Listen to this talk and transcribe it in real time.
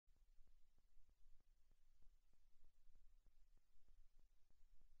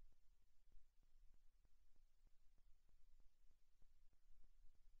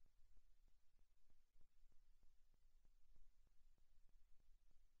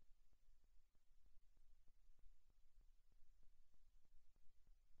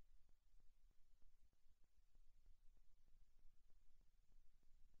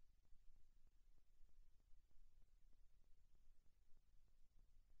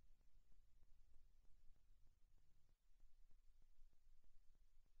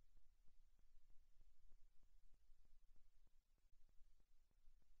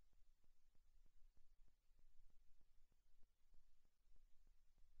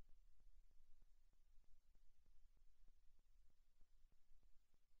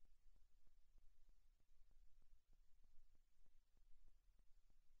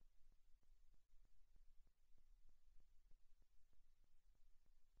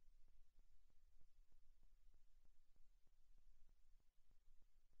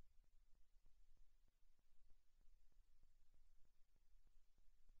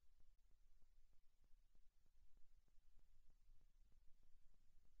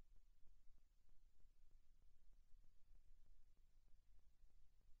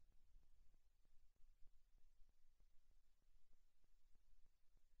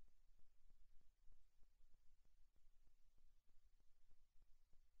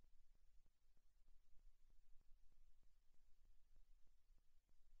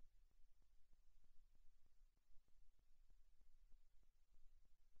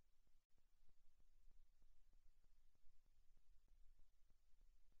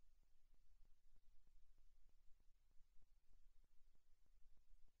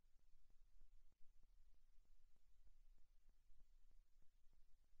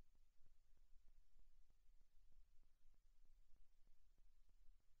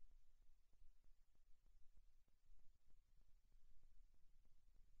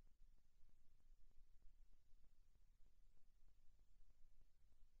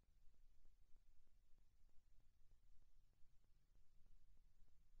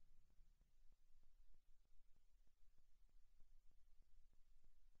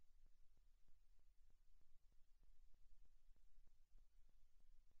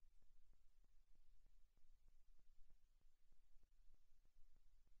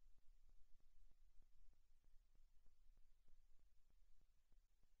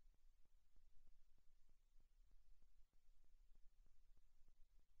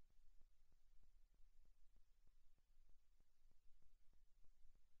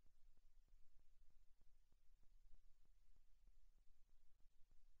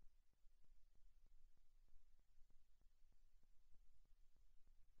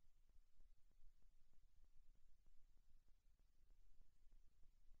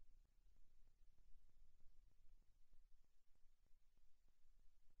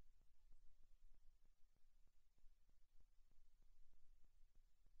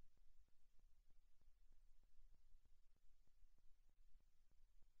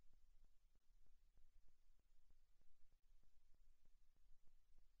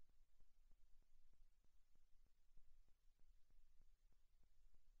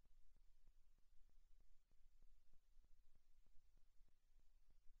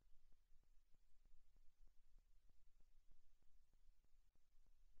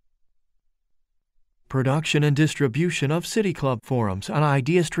Production and distribution of City Club forums on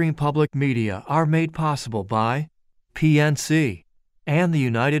IdeaStream Public Media are made possible by PNC and the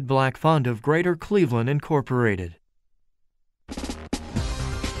United Black Fund of Greater Cleveland, Incorporated.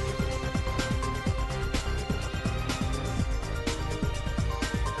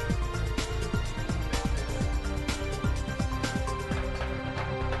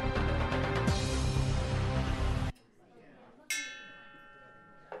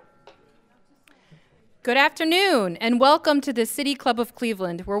 Good afternoon, and welcome to the City Club of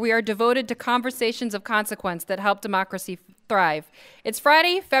Cleveland, where we are devoted to conversations of consequence that help democracy thrive. It's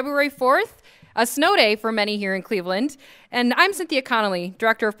Friday, February 4th, a snow day for many here in Cleveland, and I'm Cynthia Connolly,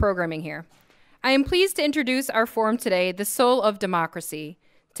 Director of Programming here. I am pleased to introduce our forum today, The Soul of Democracy.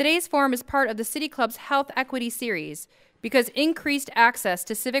 Today's forum is part of the City Club's Health Equity Series, because increased access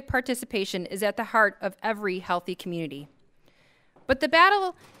to civic participation is at the heart of every healthy community. But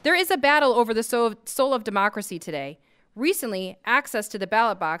there is a battle over the soul of democracy today. Recently, access to the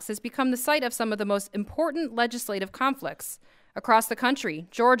ballot box has become the site of some of the most important legislative conflicts. Across the country,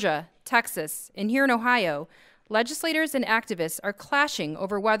 Georgia, Texas, and here in Ohio, legislators and activists are clashing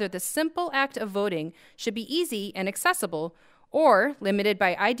over whether the simple act of voting should be easy and accessible or limited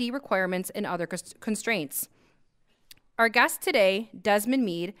by ID requirements and other constraints. Our guest today, Desmond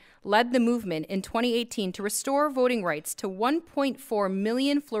Meade, led the movement in 2018 to restore voting rights to 1.4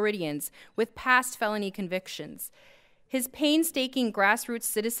 million Floridians with past felony convictions. His painstaking grassroots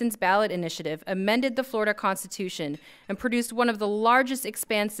citizens ballot initiative amended the Florida Constitution and produced one of the largest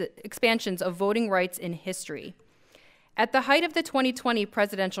expansions of voting rights in history. At the height of the 2020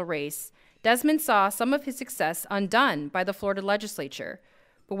 presidential race, Desmond saw some of his success undone by the Florida legislature.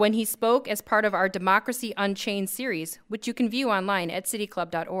 But when he spoke as part of our Democracy Unchained series, which you can view online at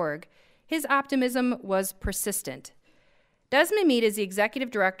cityclub.org, his optimism was persistent. Desmond Meade is the executive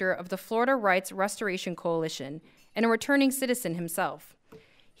director of the Florida Rights Restoration Coalition and a returning citizen himself.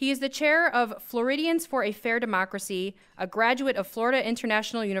 He is the chair of Floridians for a Fair Democracy, a graduate of Florida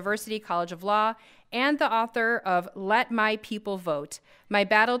International University College of Law, and the author of Let My People Vote, My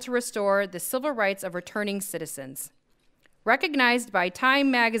Battle to Restore the Civil Rights of Returning Citizens. Recognized by Time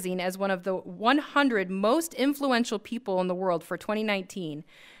magazine as one of the 100 most influential people in the world for 2019,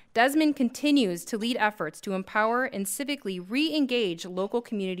 Desmond continues to lead efforts to empower and civically re-engage local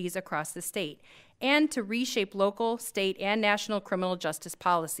communities across the state and to reshape local, state, and national criminal justice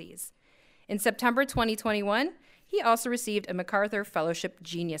policies. In September 2021, he also received a MacArthur Fellowship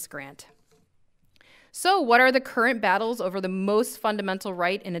Genius Grant. So, what are the current battles over the most fundamental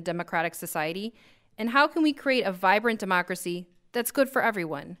right in a democratic society? And how can we create a vibrant democracy that's good for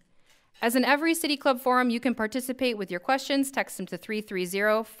everyone? As in every City Club forum, you can participate with your questions. Text them to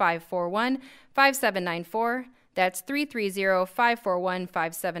 330-541-5794. That's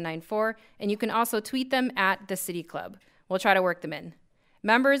 330-541-5794. And you can also tweet them at the City Club. We'll try to work them in.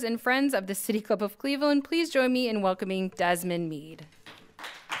 Members and friends of the City Club of Cleveland, please join me in welcoming Desmond Meade.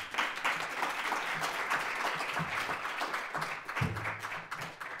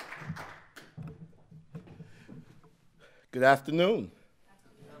 Good afternoon.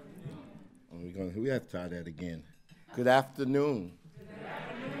 We have to try that again. Good afternoon. Good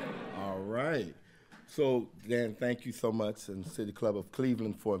afternoon. All right. So, Dan, thank you so much, and City Club of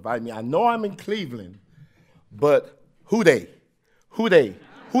Cleveland for inviting me. I know I'm in Cleveland, but who they? Who they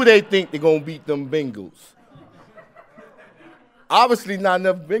think they're going to beat them Bengals? Obviously not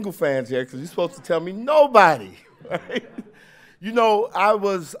enough Bengal fans here, because you're supposed to tell me nobody, right? You know, I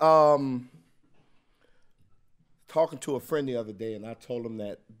was talking to a friend the other day, and I told him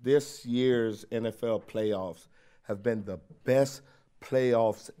that this year's NFL playoffs have been the best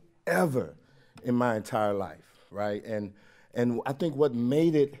playoffs ever in my entire life, right? And I think what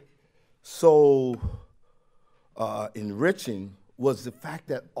made it so enriching was the fact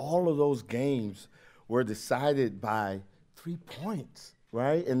that all of those games were decided by 3 points,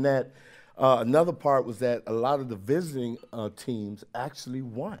 right? And that another part was that a lot of the visiting teams actually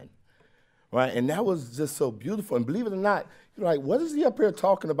won. Right, and that was just so beautiful. And believe it or not, you're like, what is he up here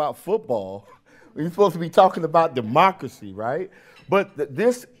talking about football? We're supposed to be talking about democracy, right? But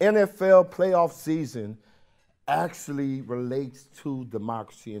this NFL playoff season actually relates to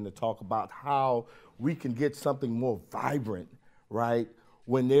democracy and to talk about how we can get something more vibrant, right?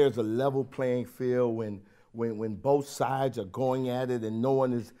 When there's a level playing field, when both sides are going at it and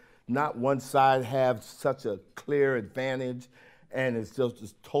not one side have such a clear advantage and it's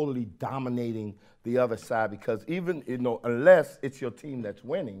just totally dominating the other side, because even, unless it's your team that's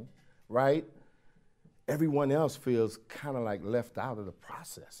winning, right, everyone else feels kind of like left out of the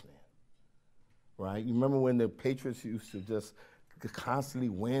process, man, right? You remember when the Patriots used to just constantly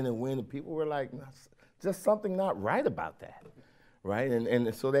win and win, and people were like, just something not right about that, right?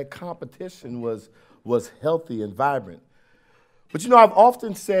 And so that competition was healthy and vibrant. But you know, I've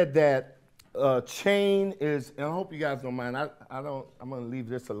often said that chain is, and I hope you guys don't mind, I'm gonna leave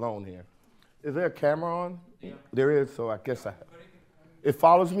this alone here. Is there a camera on? Yeah. There is, so I guess it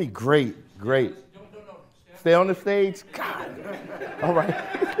follows me? Great. Stay on the stage? God. All right.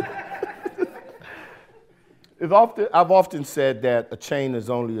 I've often said that a chain is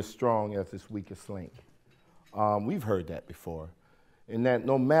only as strong as its weakest link. We've heard that before. And that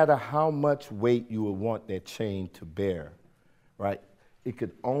no matter how much weight you would want that chain to bear, right, it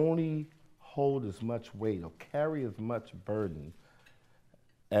could only hold as much weight or carry as much burden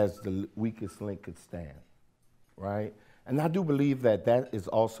as the weakest link could stand, right? And I do believe that that is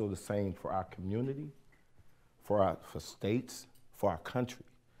also the same for our community, for states, for our country,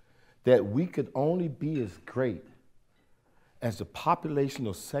 that we could only be as great as the population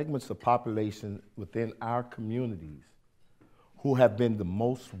or segments of population within our communities who have been the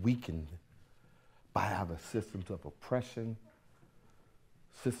most weakened by our systems of oppression,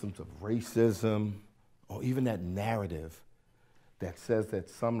 systems of racism, or even that narrative that says that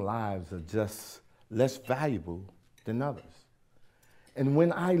some lives are just less valuable than others. And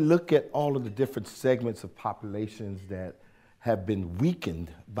when I look at all of the different segments of populations that have been weakened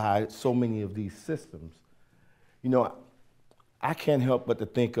by so many of these systems, you know, I can't help but to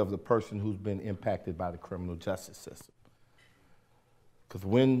think of the person who's been impacted by the criminal justice system. Because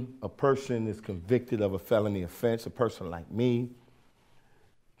when a person is convicted of a felony offense, a person like me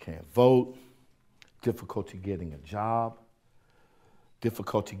can't vote, difficulty getting a job,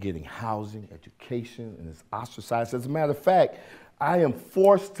 difficulty getting housing, education, and is ostracized. As a matter of fact, I am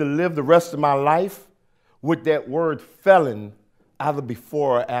forced to live the rest of my life with that word felon either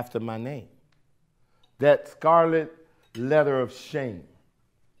before or after my name. That scarlet letter of shame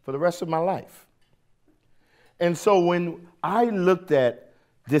for the rest of my life. And so when I looked at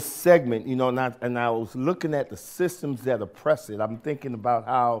this segment, you know, and I was looking at the systems that oppress it, I'm thinking about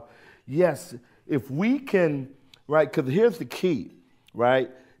how, yes, if we can, right, because here's the key,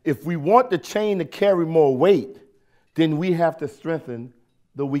 right? If we want the chain to carry more weight, then we have to strengthen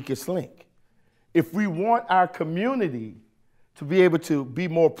the weakest link. If we want our community to be able to be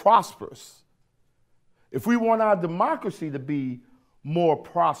more prosperous, if we want our democracy to be more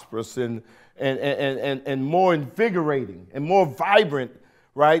prosperous and more invigorating and more vibrant,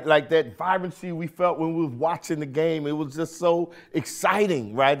 right? Like that vibrancy we felt when we was watching the game, it was just so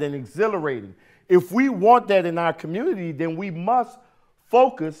exciting, right, and exhilarating. If we want that in our community, then we must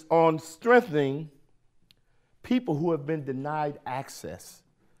focus on strengthening people who have been denied access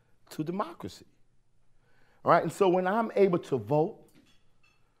to democracy. All right, and so when I'm able to vote,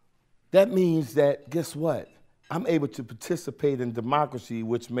 that means that, guess what? I'm able to participate in democracy,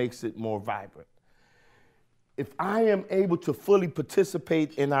 which makes it more vibrant. If I am able to fully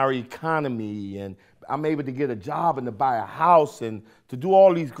participate in our economy and I'm able to get a job and to buy a house and to do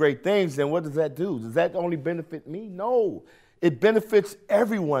all these great things, then what does that do? Does that only benefit me? No, it benefits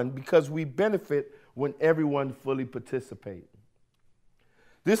everyone because we benefit when everyone fully participates.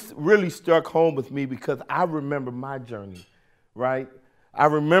 This really struck home with me because I remember my journey, right? I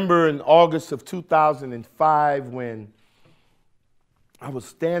remember in August of 2005 when I was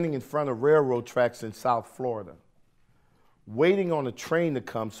standing in front of railroad tracks in South Florida, waiting on a train to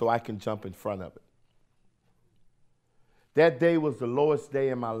come so I can jump in front of it. That day was the lowest day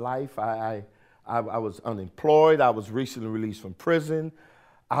in my life. I was unemployed. I was recently released from prison.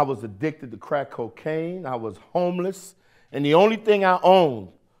 I was addicted to crack cocaine. I was homeless. And the only thing I owned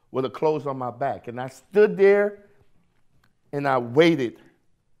were the clothes on my back. And I stood there and I waited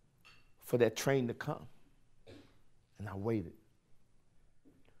for that train to come. And I waited.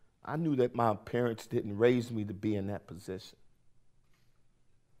 I knew that my parents didn't raise me to be in that position.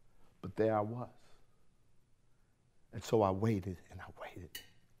 But there I was. And so I waited and I waited.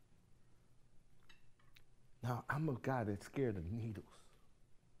 Now, I'm a guy that's scared of needles.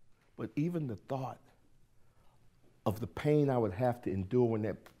 But even the thought of the pain I would have to endure when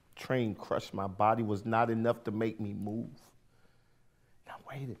that train crushed my body was not enough to make me move. And I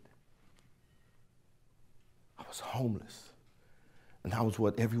waited. I was homeless. And I was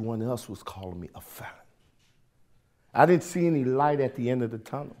what everyone else was calling me, a felon. I didn't see any light at the end of the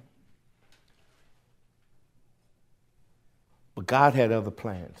tunnel. But God had other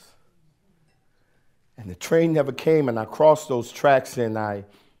plans. And the train never came, and I crossed those tracks, and I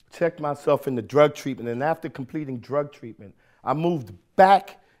checked myself into drug treatment. And after completing drug treatment, I moved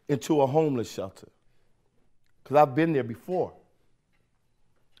back into a homeless shelter because I've been there before.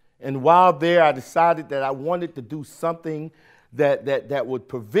 And while there, I decided that I wanted to do something that would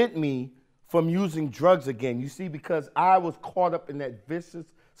prevent me from using drugs again. You see, because I was caught up in that vicious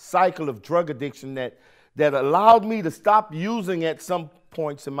cycle of drug addiction that allowed me to stop using at some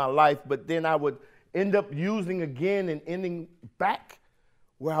points in my life, but then I would end up using again and ending back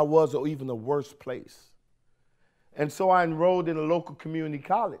where I was, or even a worse place. And so I enrolled in a local community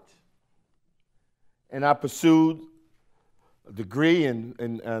college. And I pursued a degree in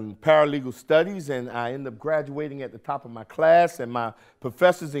paralegal studies, and I ended up graduating at the top of my class, and my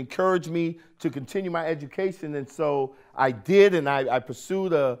professors encouraged me to continue my education, and so I did, and I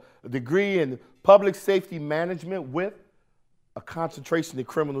pursued a degree in public safety management with a concentration in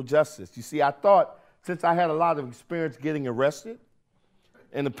criminal justice. You see, I thought, since I had a lot of experience getting arrested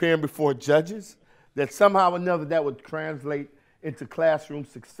and appearing before judges, that somehow or another that would translate into classroom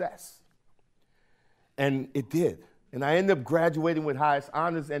success. And it did. And I ended up graduating with highest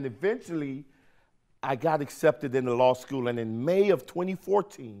honors, and eventually I got accepted into law school. And in May of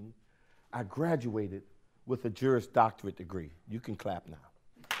 2014, I graduated with a Juris Doctorate degree. You can clap now.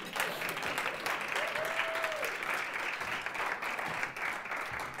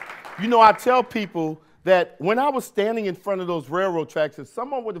 You know, I tell people that when I was standing in front of those railroad tracks, if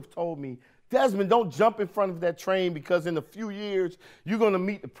someone would have told me, Desmond, don't jump in front of that train because in a few years, you're going to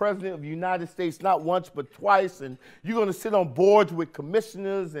meet the President of the United States not once but twice, and you're going to sit on boards with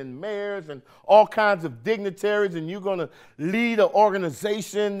commissioners and mayors and all kinds of dignitaries, and you're going to lead an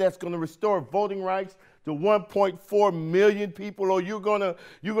organization that's going to restore voting rights to 1.4 million people, or you're going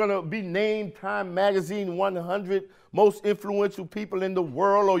to be named Time Magazine 100 most influential people in the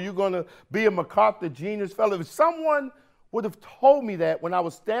world, or you're going to be a MacArthur Genius Fellow. If someone would have told me that when I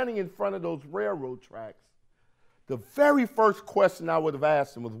was standing in front of those railroad tracks, the very first question I would have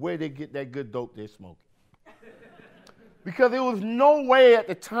asked them was where they get that good dope they're smoking. Because there was no way at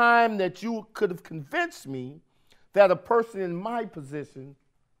the time that you could have convinced me that a person in my position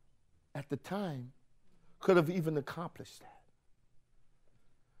at the time could have even accomplished that.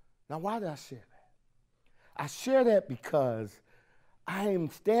 Now, why did I share that? I share that because I am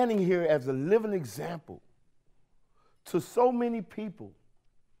standing here as a living example to so many people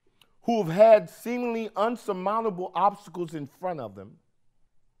who have had seemingly unsurmountable obstacles in front of them,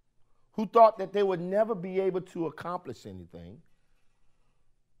 who thought that they would never be able to accomplish anything,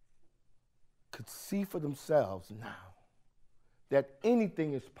 could see for themselves now that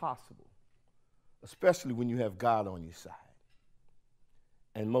anything is possible, especially when you have God on your side,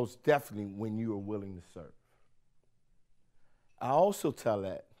 and most definitely when you are willing to serve. I also tell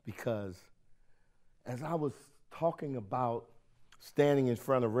that because as I was talking about standing in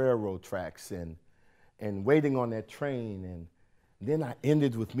front of railroad tracks and waiting on that train, and then I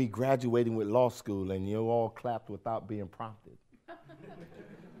ended with me graduating with law school, and you all clapped without being prompted.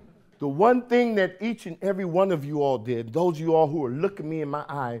 The one thing that each and every one of you all did, those of you all who are looking me in my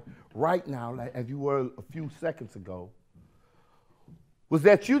eye right now, like as you were a few seconds ago, was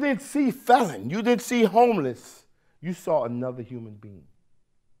that you didn't see felon, you didn't see homeless, you saw another human being.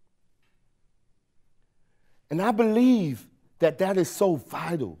 And I believe that that is so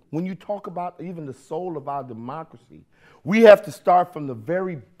vital. When you talk about even the soul of our democracy, we have to start from the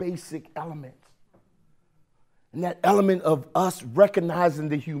very basic elements. And that element of us recognizing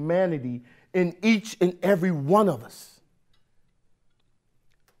the humanity in each and every one of us.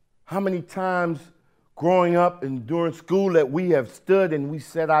 How many times growing up and during school that we have stood and we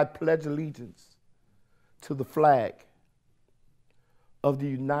said, I pledge allegiance to the flag of the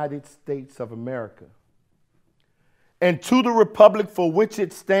United States of America and to the republic for which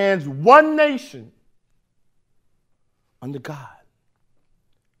it stands, one nation, under God,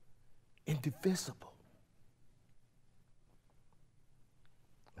 indivisible.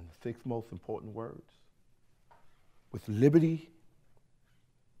 And the 6 most important words, with liberty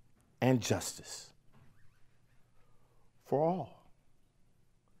and justice for all.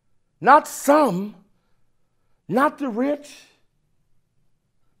 Not some, not the rich,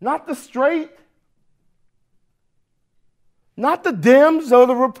 not the straight, not the Dems or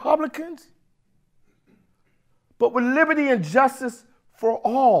the Republicans, but with liberty and justice for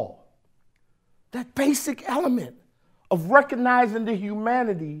all. That basic element of recognizing the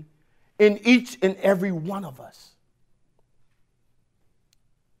humanity in each and every one of us.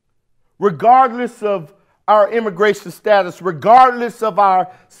 Regardless of our immigration status, regardless of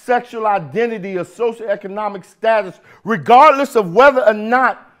our sexual identity or socioeconomic status, regardless of whether or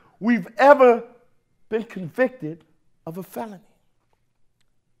not we've ever been convicted of a felony.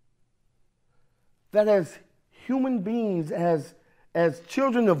 That as human beings, as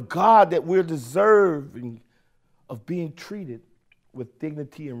children of God, that we're deserving of being treated with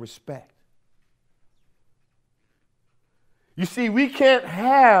dignity and respect. You see, we can't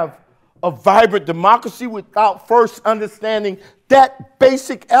have a vibrant democracy without first understanding that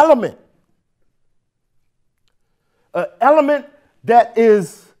basic element. An element that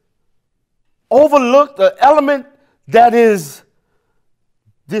is overlooked, an element that is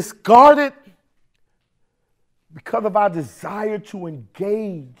discarded because of our desire to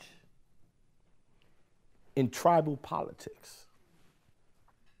engage in tribal politics.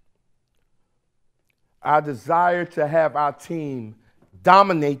 Our desire to have our team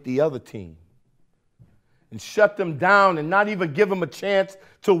dominate the other team and shut them down and not even give them a chance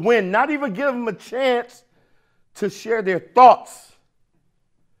to win, not even give them a chance to share their thoughts,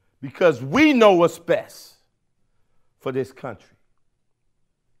 because we know what's best for this country.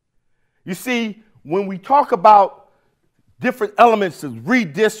 You see, when we talk about different elements of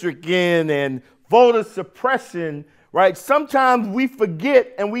redistricting and voter suppression, right, sometimes we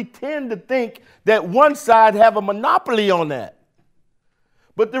forget and we tend to think that one side have a monopoly on that.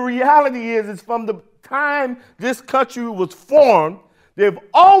 But the reality is from the time this country was formed, there have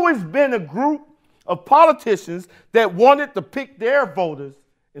always been a group of politicians that wanted to pick their voters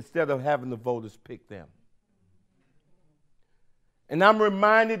instead of having the voters pick them. And I'm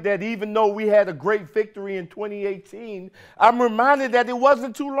reminded that even though we had a great victory in 2018, I'm reminded that it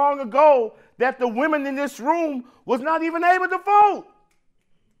wasn't too long ago that the women in this room was not even able to vote.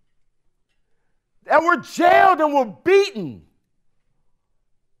 That were jailed and were beaten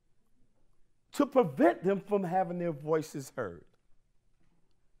to prevent them from having their voices heard.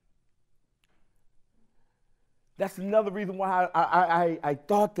 That's another reason why I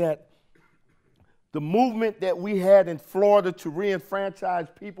thought that the movement that we had in Florida to re-enfranchise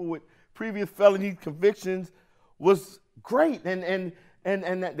people with previous felony convictions was great. And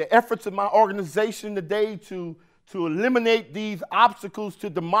the efforts of my organization today to eliminate these obstacles to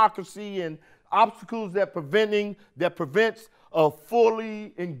democracy and obstacles that prevents a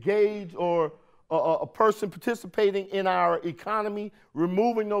fully engaged or a person participating in our economy,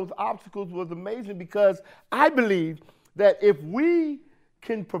 removing those obstacles was amazing, because I believe that if we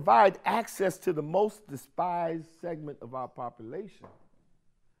can provide access to the most despised segment of our population,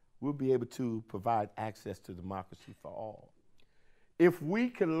 we'll be able to provide access to democracy for all. If we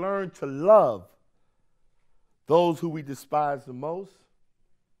can learn to love those who we despise the most,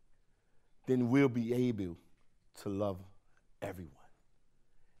 then we'll be able to love everyone.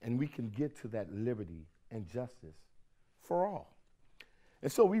 And we can get to that liberty and justice for all.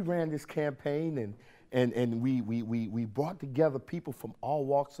 And so we ran this campaign, and we brought together people from all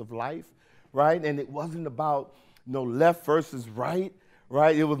walks of life, right? And it wasn't about left versus right,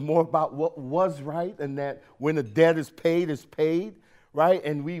 right? It was more about what was right, and that when the debt is paid, right?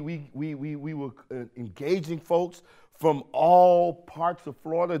 And we were engaging folks from all parts of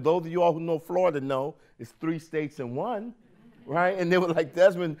Florida. Those of you all who know Florida know it's 3 states in one, right? And they were like,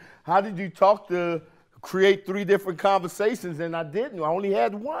 Desmond, how did you create 3 different conversations? And I didn't. I only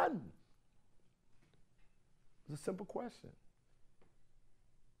had one. It's a simple question.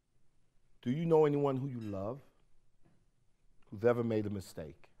 Do you know anyone who you love who's ever made a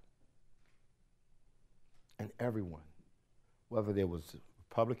mistake? And everyone, whether they was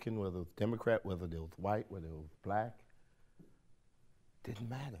Republican, whether it was Democrat, whether they was white, whether it was black, didn't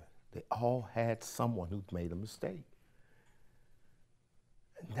matter. They all had someone who's made a mistake.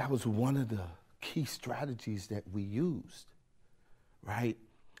 And that was one of the key strategies that we used, right?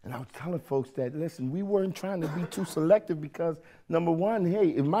 And I was telling folks that, listen, we weren't trying to be too selective because, number one, hey,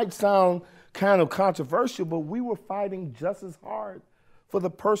 it might sound kind of controversial, but we were fighting just as hard for the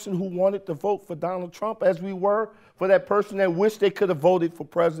person who wanted to vote for Donald Trump as we were for that person that wished they could have voted for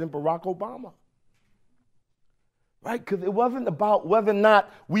President Barack Obama. Right? Because it wasn't about whether or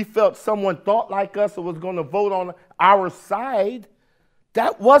not we felt someone thought like us or was going to vote on our side.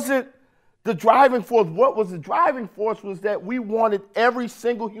 That wasn't the driving force. What was the driving force was that we wanted every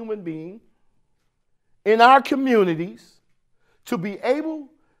single human being in our communities to be able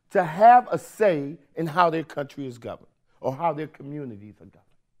to have a say in how their country is governed or how their communities are governed,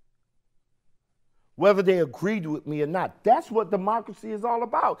 whether they agreed with me or not. That's what democracy is all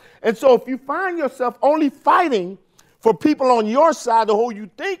about. And so if you find yourself only fighting for people on your side or who you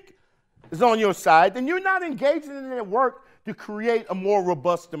think is on your side, then you're not engaging in their work to create a more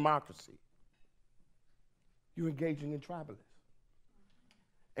robust democracy. You're engaging in tribalism.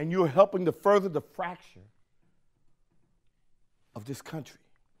 And you're helping to further the fracture of this country.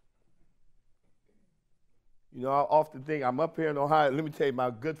 You know, I often think, I'm up here in Ohio. Let me tell you,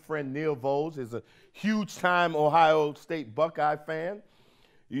 my good friend Neil Voles is a huge-time Ohio State Buckeye fan.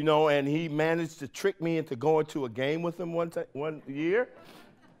 You know, and he managed to trick me into going to a game with him one year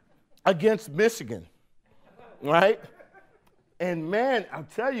against Michigan, right? And man, I'll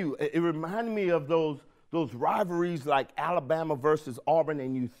tell you, it reminded me of those rivalries like Alabama versus Auburn,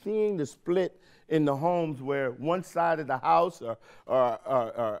 and you seeing the split in the homes where one side of the house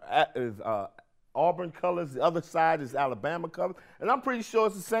is Auburn colors, the other side is Alabama colors. And I'm pretty sure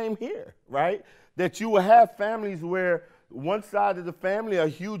it's the same here, right? That you will have families where one side of the family are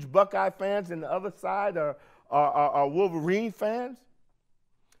huge Buckeye fans and the other side are Wolverine fans.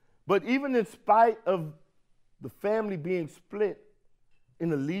 But even in spite of the family being split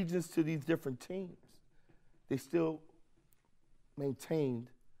in allegiance to these different teams, they still maintained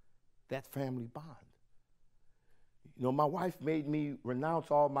that family bond. You know, my wife made me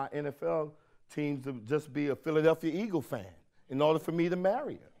renounce all my NFL teams to just be a Philadelphia Eagle fan in order for me to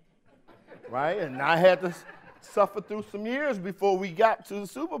marry her, right? And I had to suffer through some years before we got to the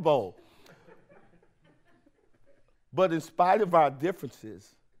Super Bowl. But in spite of our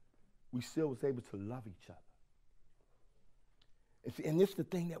differences, we still was able to love each other. And it's the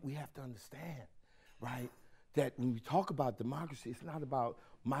thing that we have to understand, right? That when we talk about democracy, it's not about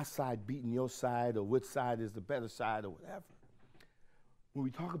my side beating your side or which side is the better side or whatever. When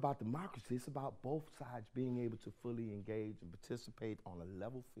we talk about democracy, it's about both sides being able to fully engage and participate on a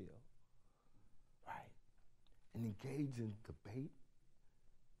level field, right? And engage in debate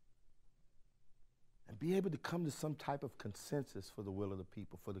and be able to come to some type of consensus for the will of the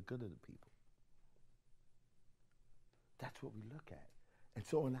people, for the good of the people. That's what we look at. And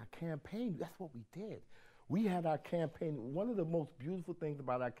so in our campaign, that's what we did. We had our campaign. One of the most beautiful things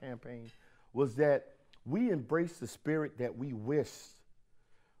about our campaign was that we embraced the spirit that we wished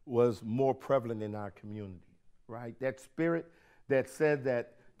was more prevalent in our community, right? That spirit that said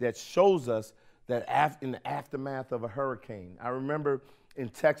that shows us that in the aftermath of a hurricane. I remember in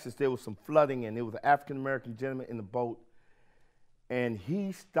Texas there was some flooding and there was an African-American gentleman in the boat, and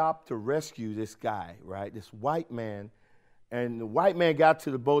he stopped to rescue this guy, right? This white man. And the white man got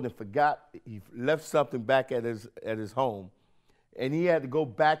to the boat and forgot he left something back at his home. And he had to go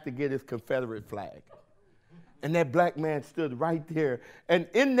back to get his Confederate flag. And that black man stood right there. And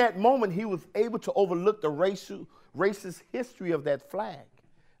in that moment, he was able to overlook the racist history of that flag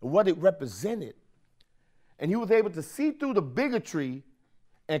and what it represented. And he was able to see through the bigotry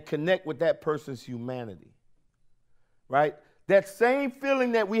and connect with that person's humanity, right? That same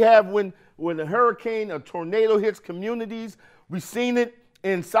feeling that we have when a hurricane or tornado hits communities. We've seen it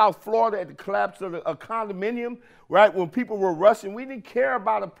in South Florida at the collapse of a condominium, right? When people were rushing, we didn't care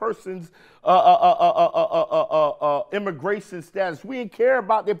about a person's immigration status. We didn't care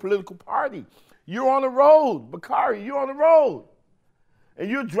about their political party. You're on the road, Bakari, you're on the road. And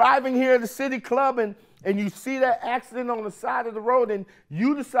you're driving here at the City Club and you see that accident on the side of the road and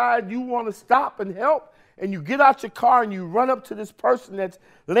you decide you want to stop and help. And you get out your car and you run up to this person that's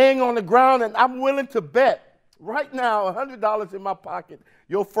laying on the ground, and I'm willing to bet right now, $100 in my pocket,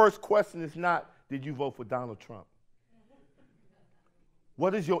 your first question is not, did you vote for Donald Trump?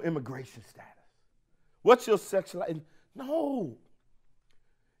 What is your immigration status? What's your sexual? No.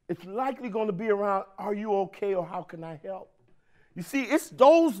 It's likely going to be around, are you okay or how can I help? You see, it's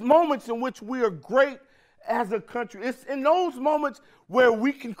those moments in which we are great as a country. It's in those moments where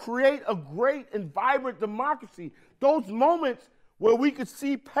we can create a great and vibrant democracy. Those moments where we can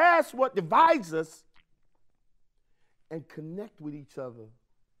see past what divides us and connect with each other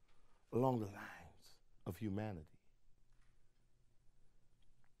along the lines of humanity.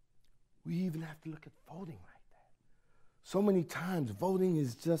 We even have to look at voting like that. So many times voting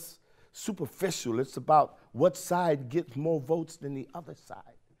is just superficial. It's about what side gets more votes than the other side.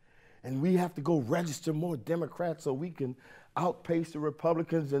 And we have to go register more Democrats so we can outpace the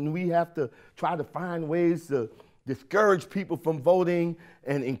Republicans, and we have to try to find ways to discourage people from voting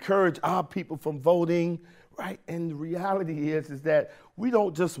and encourage our people from voting, right? And the reality is that we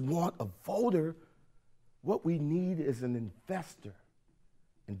don't just want a voter. What we need is an investor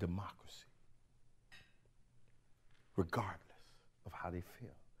in democracy, regardless of how they feel.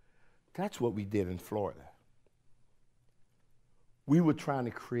 That's what we did in Florida. We were trying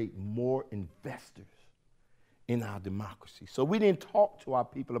to create more investors in our democracy. So we didn't talk to our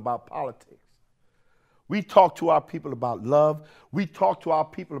people about politics. We talked to our people about love. We talked to our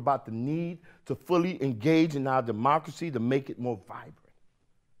people about the need to fully engage in our democracy to make it more vibrant.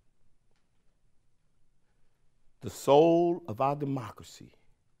 The soul of our democracy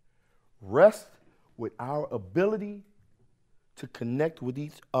rests with our ability to connect with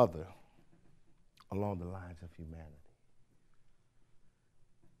each other along the lines of humanity.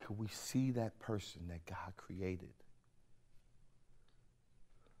 Could we see that person that God created?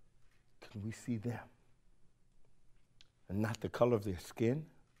 Can we see them? And not the color of their skin,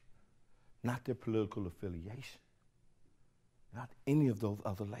 not their political affiliation, not any of those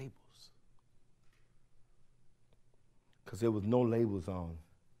other labels. Because there was no labels on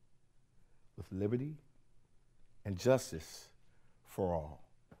with liberty and justice for all.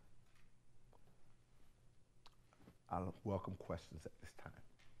 I'll welcome questions at this time.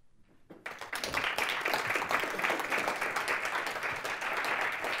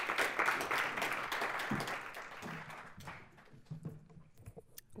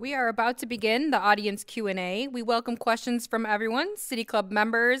 We are about to begin the audience Q&A. We welcome questions from everyone, City Club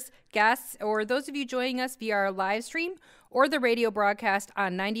members, guests, or those of you joining us via our live stream or the radio broadcast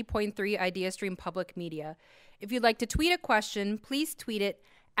on 90.3 IdeaStream Public Media. If you'd like to tweet a question, please tweet it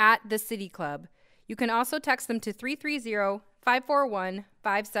at the City Club. You can also text them to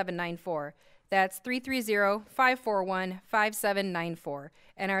 330-541-5794. That's 330-541-5794.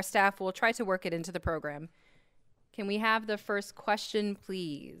 And our staff will try to work it into the program. Can we have the first question,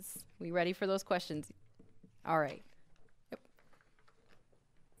 please? We ready for those questions? All right. Yep.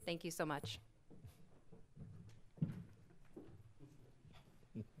 Thank you so much.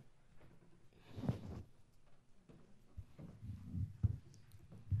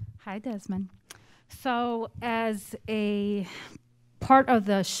 Hi, Desmond. So as a part of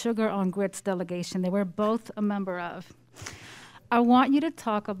the Sugar on Grits delegation that we're both a member of, I want you to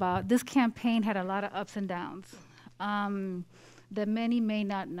talk about, this campaign had a lot of ups and downs that many may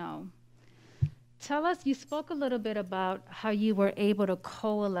not know. Tell us, you spoke a little bit about how you were able to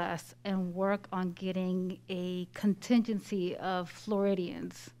coalesce and work on getting a contingency of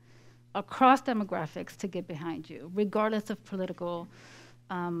Floridians across demographics to get behind you, regardless of political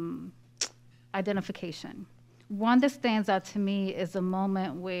identification. One that stands out to me is a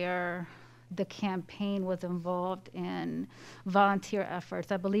moment where the campaign was involved in volunteer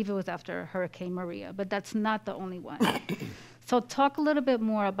efforts. I believe it was after Hurricane Maria, but that's not the only one. So talk a little bit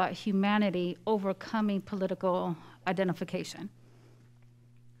more about humanity overcoming political identification.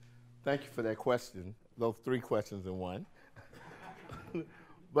 Thank you for that question, those three questions in one.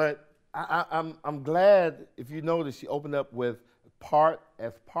 But I'm glad, if you notice, she opened up with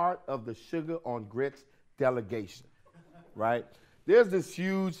as part of the Sugar on Grits delegation, right? There's this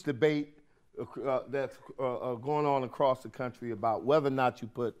huge debate that's going on across the country about whether or not you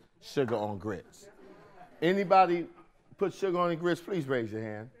put sugar on grits. Anybody put sugar on your grits? Please raise your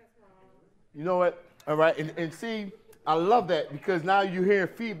hand. You know what? All right, and see, I love that because now you're hearing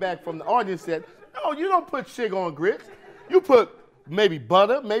feedback from the audience that, no, you don't put sugar on grits. You put maybe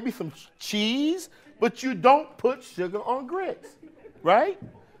butter, maybe some cheese, but you don't put sugar on grits, right?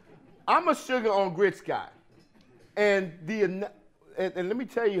 I'm a sugar on grits guy. And let me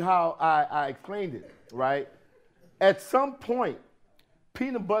tell you how I explained it, right? At some point,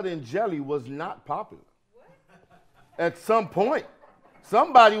 peanut butter and jelly was not popular. At some point,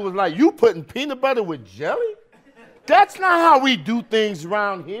 somebody was like, you putting peanut butter with jelly? That's not how we do things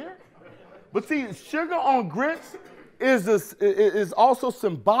around here. But see, sugar on grits is also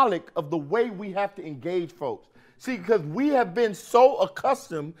symbolic of the way we have to engage folks. See, because we have been so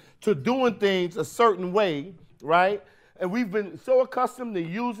accustomed to doing things a certain way, right? And we've been so accustomed to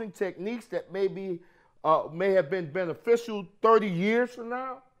using techniques that may have been beneficial 30 years from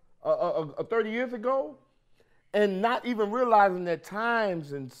now, 30 years ago, and not even realizing that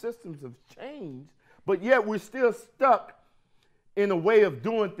times and systems have changed, but yet we're still stuck in a way of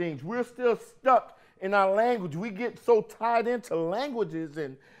doing things. We're still stuck in our language. We get so tied into languages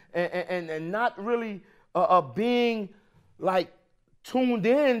and not really being like tuned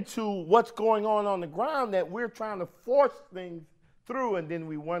in to what's going on the ground, that we're trying to force things through, and then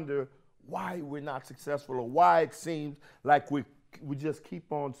we wonder why we're not successful or why it seems like we just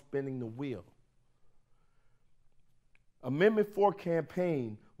keep on spinning the wheel. Amendment 4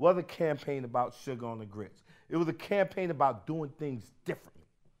 campaign was a campaign about sugar on the grits. It was a campaign about doing things differently,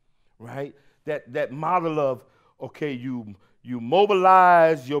 right? That model of, okay, you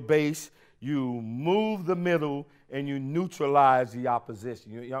mobilize your base, you move the middle, and you neutralize the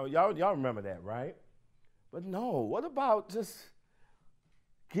opposition. Y'all remember that, right? But no, what about just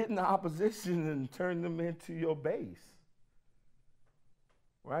getting the opposition and turning them into your base?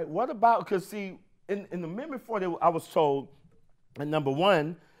 Right? What about, because see, in Amendment 4, I was told, and number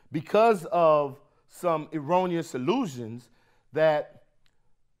one, because of some erroneous illusions, that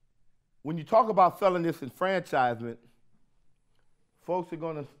when you talk about felony disenfranchisement, folks are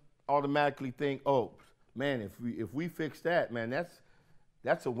going to automatically think, oh, man, if we fix that, man, that's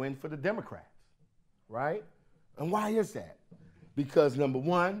a win for the Democrats, right? And why is that? Because number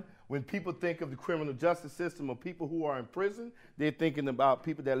one, when people think of the criminal justice system or people who are in prison, they're thinking about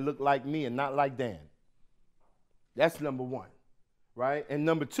people that look like me and not like Dan. That's number one, right? And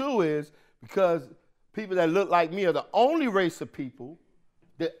number two is because people that look like me are the only race of people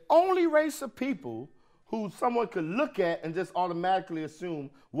who someone could look at and just automatically assume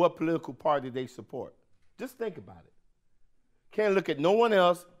what political party they support. Just think about it. Can't look at no one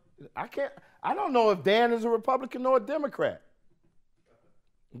else. I don't know if Dan is a Republican or a Democrat.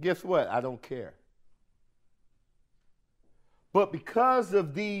 Guess what? I don't care. But because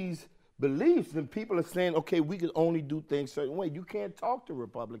of these beliefs, then people are saying, okay, we can only do things a certain way. You can't talk to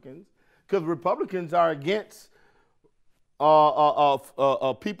Republicans because Republicans are against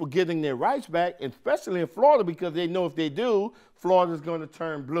people getting their rights back, especially in Florida, because they know if they do, Florida's going to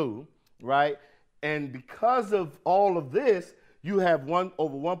turn blue, right? And because of all of this, you have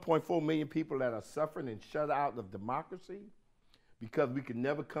over 1.4 million people that are suffering and shut out of democracy because we can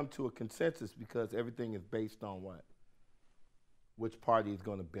never come to a consensus because everything is based on what? Which party is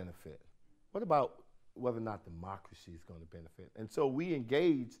going to benefit? What about whether or not democracy is going to benefit? And so we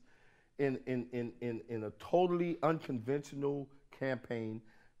engaged in a totally unconventional campaign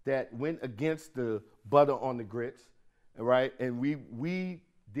that went against the butter on the grits, right? And we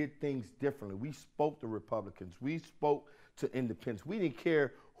did things differently. We spoke to Republicans. We spoke to independents. We didn't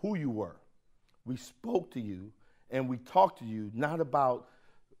care who you were. We spoke to you and we talked to you not about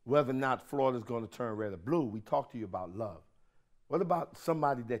whether or not Florida's going to turn red or blue. We talked to you about love. What about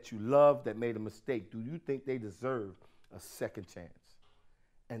somebody that you love that made a mistake? Do you think they deserve a second chance?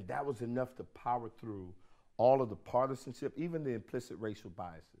 And that was enough to power through all of the partisanship, even the implicit racial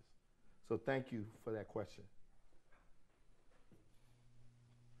biases. So thank you for that question.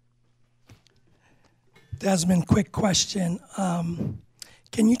 Desmond, quick question.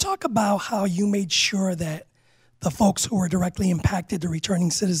 Can you talk about how you made sure that the folks who were directly impacted, the returning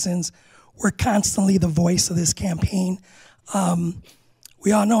citizens, were constantly the voice of this campaign?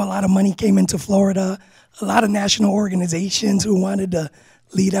 We all know a lot of money came into Florida, a lot of national organizations who wanted to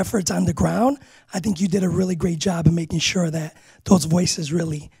lead efforts on the ground. I think you did a really great job of making sure that those voices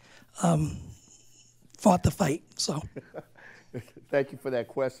really fought the fight. So, thank you for that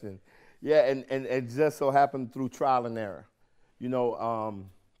question. Yeah, and it just so happened through trial and error. You know,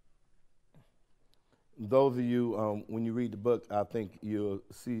 those of you, when you read the book, I think you'll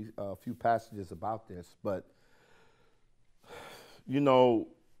see a few passages about this. But, you know,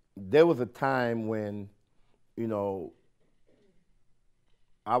 there was a time when, you know,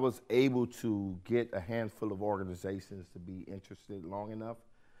 I was able to get a handful of organizations to be interested long enough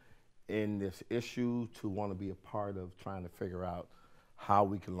in this issue to want to be a part of trying to figure out how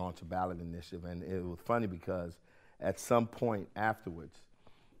we can launch a ballot initiative. And it was funny because at some point afterwards,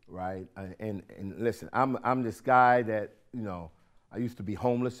 right, and listen, I'm this guy that, you know, I used to be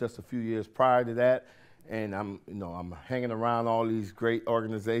homeless just a few years prior to that, and I'm hanging around all these great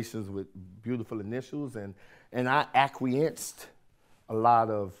organizations with beautiful initials, and I acquiesced a lot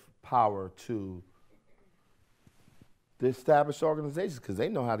of power to the established organizations because they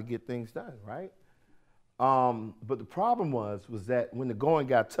know how to get things done, right? But the problem was that when the going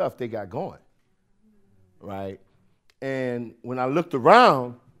got tough, they got going, right? And when I looked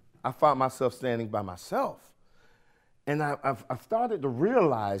around, I found myself standing by myself. And I started to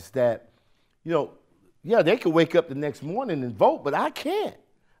realize that, you know, yeah, they could wake up the next morning and vote, but I can't.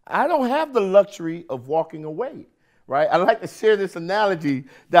 I don't have the luxury of walking away, right? I like to share this analogy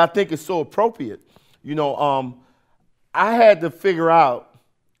that I think is so appropriate. You know, I had to figure out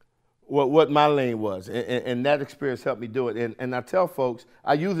what my lane was, and that experience helped me do it. And I tell folks,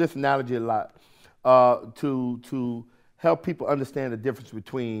 I use this analogy a lot to help people understand the difference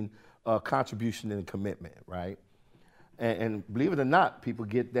between contribution and commitment, right? And believe it or not, people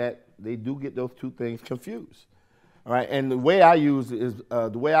get that, they do get those two things confused, all right? And the way I use it is,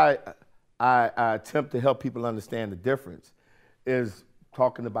 the way I attempt to help people understand the difference is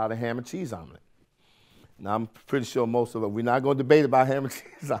talking about a ham and cheese omelet. Now, I'm pretty sure most of us, we're not going to debate about ham and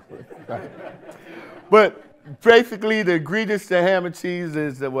cheese omelet, right? But basically, the ingredients to ham and cheese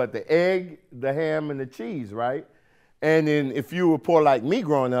is the egg, the ham, and the cheese, right? And then if you were poor like me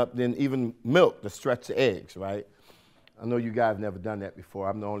growing up, then even milk to stretch the eggs, right? I know you guys never done that before.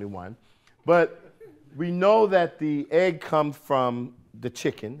 I'm the only one. But we know that the egg comes from the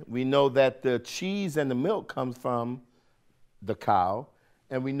chicken. We know that the cheese and the milk comes from the cow.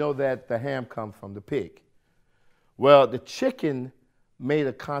 And we know that the ham comes from the pig. Well, the chicken made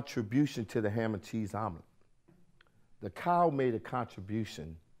a contribution to the ham and cheese omelet. The cow made a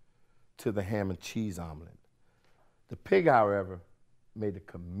contribution to the ham and cheese omelet. The pig, however, made a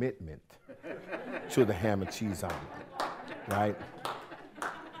commitment to the ham and cheese omelet, right?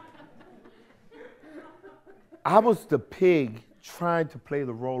 I was the pig trying to play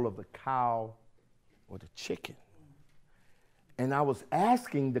the role of the cow or the chicken. And I was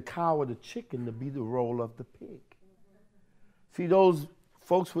asking the cow or the chicken to be the role of the pig. See those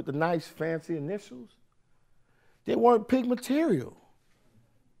folks with the nice fancy initials? They weren't pig material.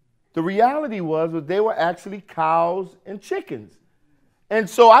 The reality was they were actually cows and chickens. And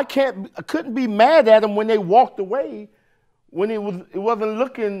so I couldn't be mad at them when they walked away, when it wasn't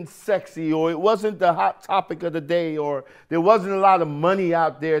looking sexy, or it wasn't the hot topic of the day, or there wasn't a lot of money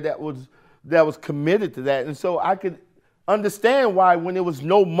out there that was committed to that. And so I could understand why when there was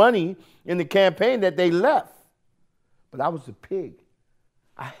no money in the campaign that they left. But I was a pig.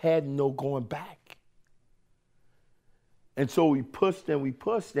 I had no going back. And so we pushed and we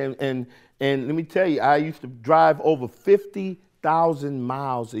pushed. And let me tell you, I used to drive over 50,000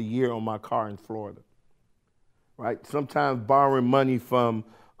 miles a year on my car in Florida. Right? Sometimes borrowing money from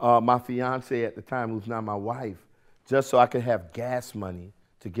my fiance at the time, who's now my wife, just so I could have gas money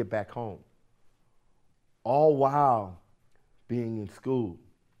to get back home. All while being in school.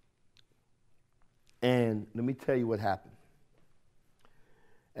 And let me tell you what happened.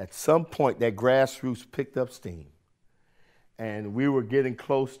 At some point, that grassroots picked up steam. And we were getting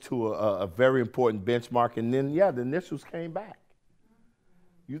close to a very important benchmark. And then, yeah, the initials came back.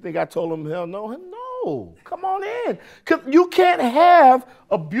 You think I told them, hell no? No, come on in. 'Cause you can't have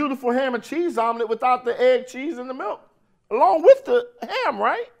a beautiful ham and cheese omelet without the egg, cheese, and the milk, along with the ham,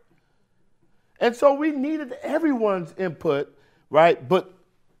 right? And so we needed everyone's input, right? But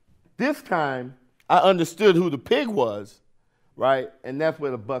this time, I understood who the pig was, right? And that's where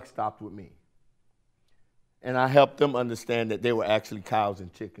the buck stopped with me. And I helped them understand that they were actually cows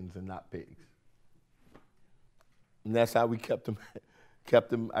and chickens and not pigs. And that's how we kept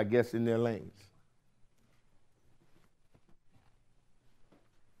them, I guess, in their lanes.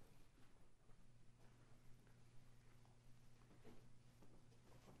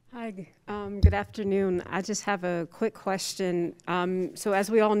 Hi, good afternoon. I just have a quick question. So as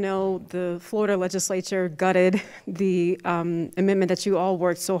we all know, the Florida legislature gutted the amendment that you all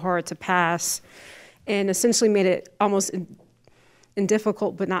worked so hard to pass and essentially made it almost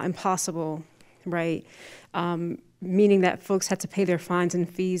difficult but not impossible, right? Meaning that folks had to pay their fines and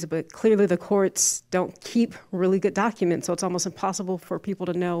fees, but clearly the courts don't keep really good documents, so it's almost impossible for people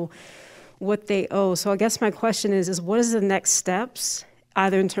to know what they owe. So I guess my question is what is the next steps,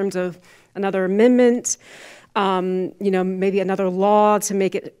 either in terms of another amendment, maybe another law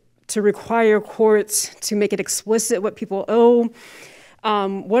to require courts to make it explicit what people owe?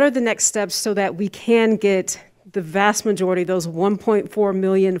 What are the next steps so that we can get the vast majority, those 1.4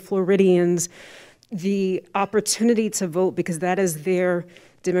 million Floridians, the opportunity to vote because that is their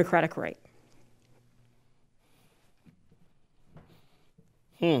democratic right?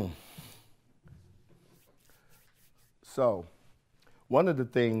 So one of the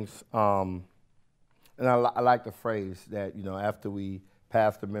things, and I like the phrase that, after we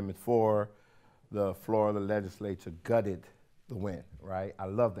passed Amendment 4, the Florida legislature gutted the win, right? I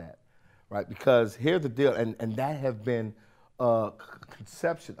love that, right? Because here's the deal, and that has been a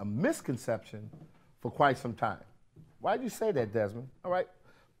misconception for quite some time. Why did you say that, Desmond? All right.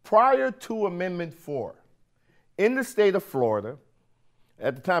 Prior to Amendment 4, in the state of Florida,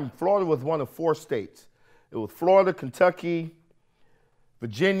 at the time, Florida was one of 4 states. It was Florida, Kentucky,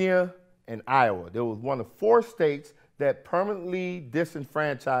 Virginia, and Iowa. There was one of 4 states that permanently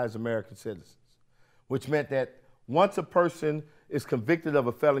disenfranchised American citizens, which meant that once a person is convicted of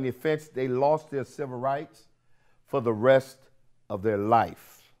a felony offense, they lost their civil rights for the rest of their life.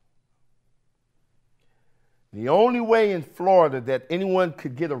 The only way in Florida that anyone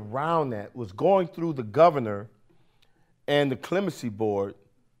could get around that was going through the governor and the clemency board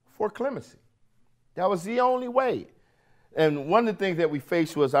for clemency. That was the only way. And one of the things that we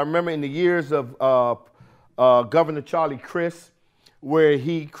faced was, I remember in the years of Governor Charlie Crist, where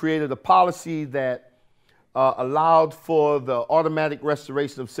he created a policy that allowed for the automatic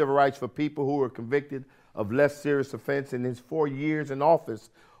restoration of civil rights for people who were convicted of less serious offense. In his 4 years in office,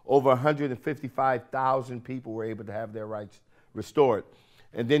 over 155,000 people were able to have their rights restored.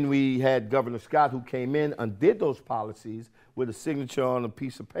 And then we had Governor Scott, who came in, undid those policies with a signature on a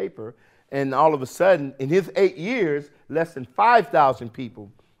piece of paper, and all of a sudden, in his 8 years, less than 5,000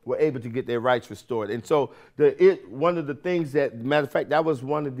 people were able to get their rights restored. And so one of the things that, matter of fact, that was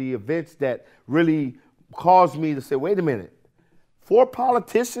one of the events that really caused me to say, wait a minute, 4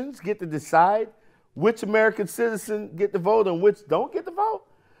 politicians get to decide which American citizen get to vote and which don't get to vote?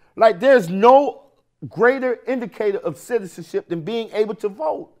 Like, there's no greater indicator of citizenship than being able to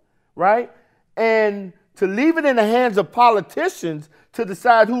vote, right? And to leave it in the hands of politicians to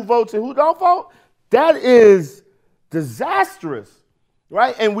decide who votes and who don't vote, that is disastrous.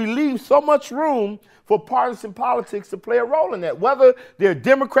 right? And we leave so much room for partisan politics to play a role in that. Whether they're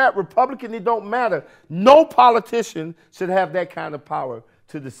Democrat, Republican, it don't matter. No politician should have that kind of power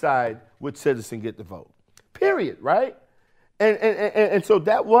to decide which citizen get to vote, period, right? And so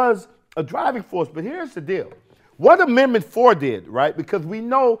that was a driving force. But here's the deal. What Amendment 4 did, right, because we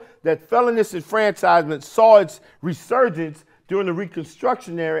know that felonious enfranchisement saw its resurgence during the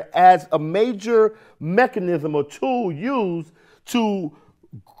Reconstruction era as a major mechanism or tool used to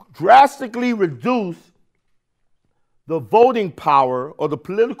drastically reduce the voting power or the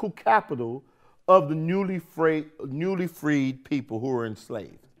political capital of the newly freed people who were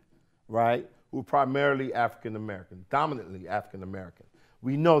enslaved, right, who were primarily African American, dominantly African American.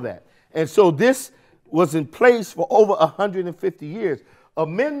 We know that. And so this was in place for over 150 years.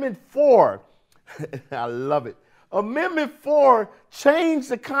 Amendment 4, I love it. Amendment 4 changed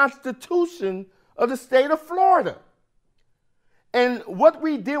the Constitution of the state of Florida. And what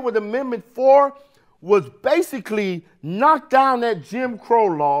we did with Amendment 4 was basically knock down that Jim Crow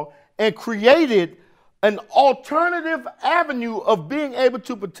law and created an alternative avenue of being able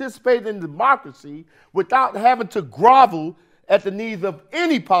to participate in democracy without having to grovel at the knees of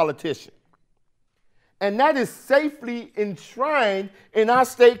any politician. And that is safely enshrined in our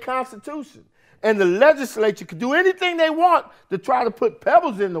state constitution. And the legislature can do anything they want to try to put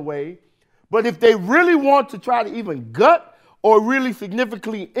pebbles in the way, but if they really want to try to even gut or really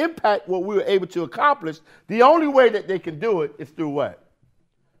significantly impact what we were able to accomplish, the only way that they can do it is through what?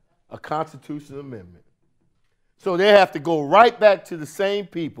 A constitutional amendment. So they have to go right back to the same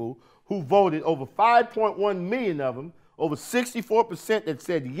people who voted, over 5.1 million of them, over 64% that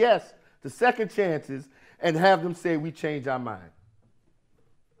said yes to second chances, and have them say, we change our mind.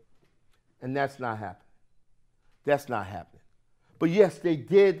 And that's not happening. That's not happening. But yes, they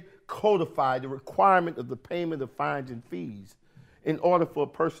did codify the requirement of the payment of fines and fees in order for a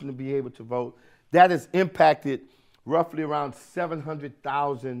person to be able to vote. That has impacted roughly around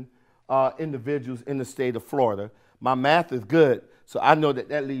 700,000 individuals in the state of Florida. My math is good, so I know that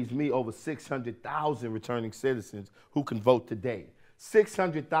that leaves me over 600,000 returning citizens who can vote today.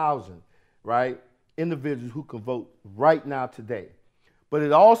 600,000, right, individuals who can vote right now today. But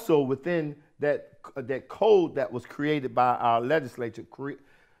it also, within that code that was created by our legislature,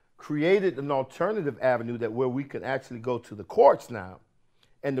 created an alternative avenue that where we could actually go to the courts now,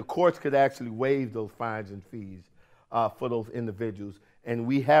 and the courts could actually waive those fines and fees for those individuals. And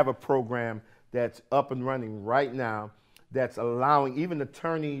we have a program that's up and running right now that's allowing even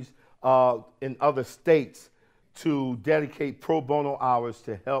attorneys in other states to dedicate pro bono hours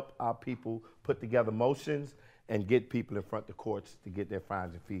to help our people put together motions and get people in front of the courts to get their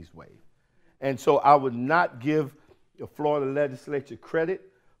fines and fees waived. And so I would not give the Florida legislature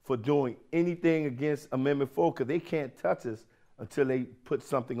credit for doing anything against Amendment 4, because they can't touch us until they put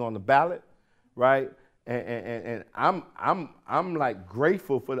something on the ballot, right? And I'm like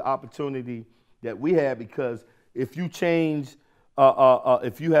grateful for the opportunity that we have, because if you change,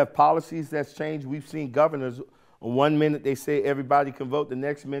 if you have policies that's changed, we've seen governors, one minute they say everybody can vote, the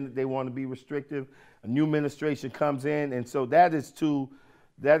next minute they want to be restrictive. A new administration comes in, and so that is too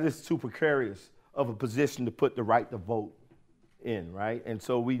precarious of a position to put the right to vote in, right? And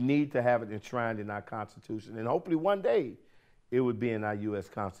so we need to have it enshrined in our Constitution, and hopefully one day it would be in our U.S.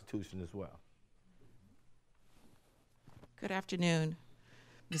 Constitution as well. Good afternoon,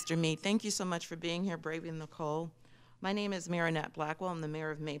 Mr. Meade. Thank you so much for being here, braving the cold. My name is Marinette Blackwell. I'm the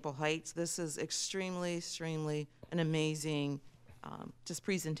mayor of Maple Heights. This is extremely an amazing just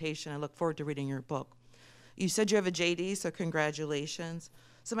presentation. I look forward to reading your book. You said you have a JD, so congratulations.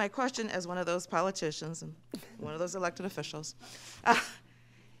 So my question as one of those politicians and one of those elected officials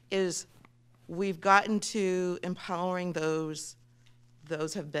is, we've gotten to empowering those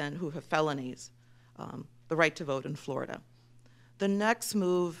who have felonies, the right to vote in Florida. The next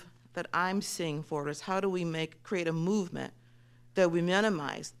move that I'm seeing forward is, how do we create a movement that we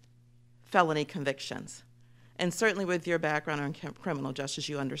minimize felony convictions? And certainly with your background in criminal justice,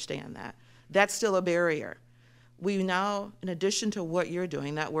 you understand that. That's still a barrier. We now, in addition to what you're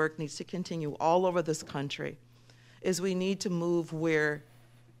doing, that work needs to continue all over this country, is we need to move where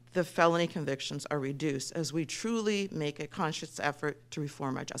the felony convictions are reduced as we truly make a conscious effort to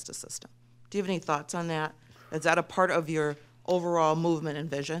reform our justice system. Do you have any thoughts on that? Is that a part of your overall movement and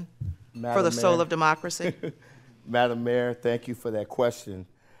vision for the soul of democracy? Madam Mayor, thank you for that question.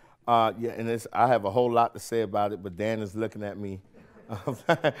 Yeah, and I have a whole lot to say about it, but Dan is looking at me.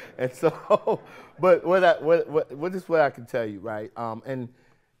 And so, but what is what I can tell you, right? And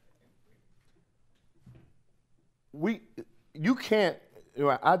you can't, you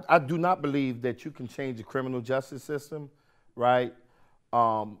know, I do not believe that you can change the criminal justice system, right,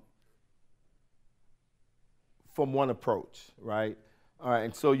 from one approach, right? All right,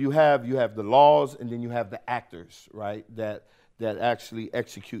 and so you have the laws, and then you have the actors, right, that actually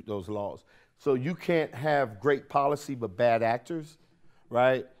execute those laws. So you can't have great policy but bad actors,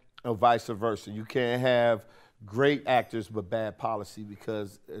 right, or vice versa. You can't have great actors but bad policy,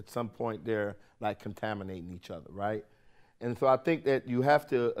 because at some point they're like contaminating each other, right? And so I think that you have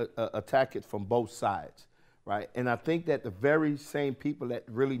to attack it from both sides, right? And I think that the very same people that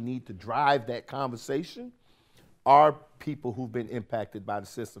really need to drive that conversation are people who've been impacted by the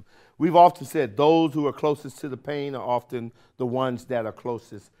system. We've often said those who are closest to the pain are often the ones that are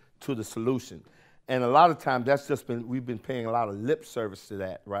closest to the solution. And a lot of times that's just we've been paying a lot of lip service to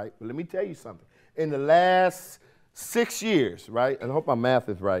that, right? But let me tell you something. In the last 6 years, right, and I hope my math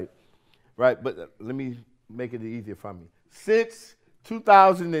is right, but let me make it easier for me. Since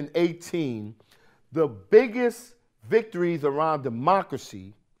 2018, the biggest victories around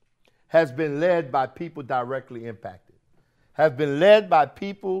democracy has been led by people directly impacted, have been led by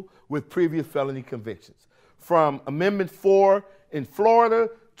people with previous felony convictions. From Amendment 4 in Florida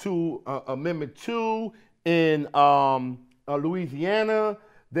to Amendment 2 in Louisiana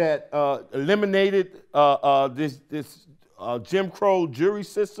that eliminated this Jim Crow jury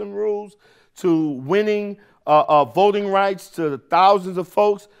system rules, to winning voting rights to thousands of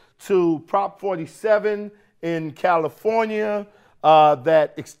folks, to Prop 47 in California,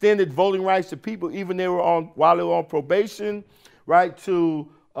 that extended voting rights to people even while they were on probation, right, to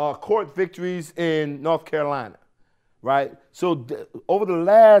court victories in North Carolina, right? So over the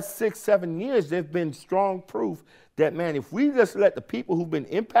last 6-7 years, there's been strong proof that, man, if we just let the people who've been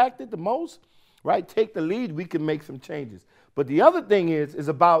impacted the most, right, take the lead, we can make some changes. But the other thing is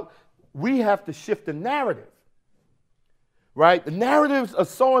about we have to shift the narrative, right? The narratives are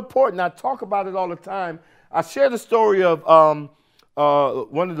so important. I talk about it all the time. I share the story of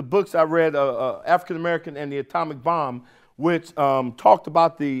one of the books I read, African American and the Atomic Bomb, which talked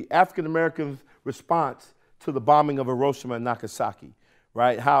about the African Americans' response to the bombing of Hiroshima and Nagasaki,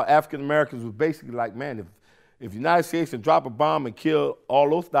 right? How African Americans were basically like, man, if the United States can drop a bomb and kill all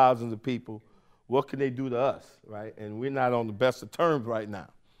those thousands of people, what can they do to us, right? And we're not on the best of terms right now.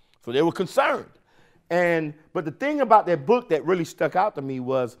 So they were concerned. But the thing about that book that really stuck out to me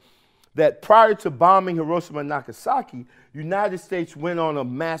was that prior to bombing Hiroshima and Nagasaki, the United States went on a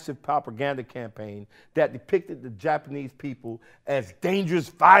massive propaganda campaign that depicted the Japanese people as dangerous,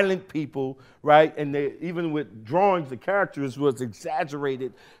 violent people, right? And even with drawings, the characters was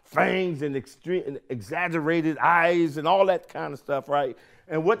exaggerated fangs and exaggerated eyes and all that kind of stuff, right?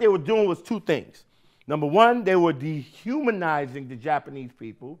 And what they were doing was two things. Number one, they were dehumanizing the Japanese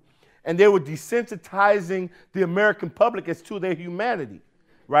people, and they were desensitizing the American public as to their humanity,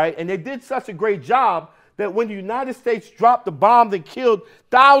 right? And they did such a great job that when the United States dropped the bomb that killed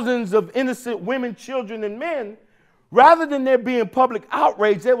thousands of innocent women, children, and men, rather than there being public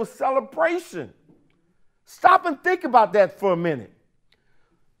outrage, there was celebration. Stop and think about that for a minute.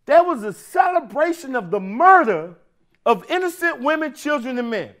 There was a celebration of the murder of innocent women, children, and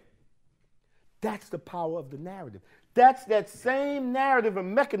men. That's the power of the narrative. That's that same narrative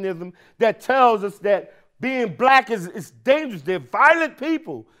and mechanism that tells us that being black is dangerous. They're violent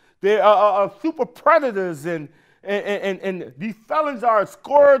people. They are super predators, and these felons are a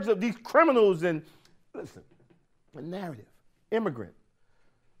scourge of these criminals. And listen, a narrative, immigrant,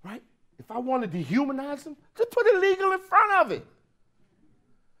 right? If I want to dehumanize them, just put illegal in front of it.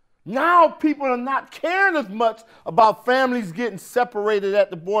 Now people are not caring as much about families getting separated at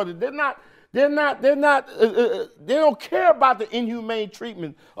the border. They don't care about the inhumane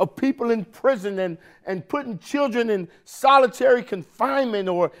treatment of people in prison and putting children in solitary confinement,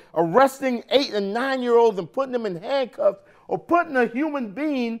 or arresting 8- and 9-year-olds and putting them in handcuffs, or putting a human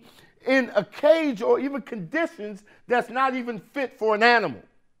being in a cage, or even conditions that's not even fit for an animal.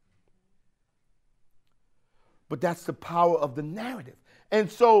 But that's the power of the narrative. And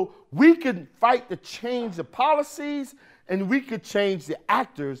so we can fight to change the policies, and we could change the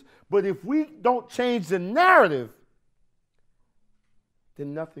actors, but if we don't change the narrative,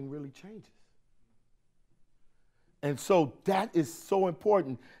 then nothing really changes. And so that is so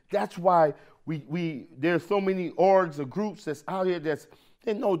important. That's why there's so many orgs or groups that's out here that's,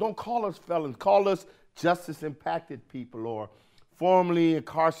 no, don't call us felons, call us justice-impacted people or formerly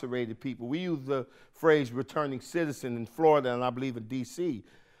incarcerated people. We use the phrase returning citizen in Florida, and I believe in D.C.,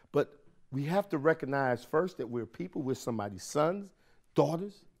 but we have to recognize first that we're people, we're somebody's sons,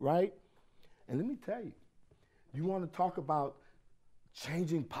 daughters, right? And let me tell you, you want to talk about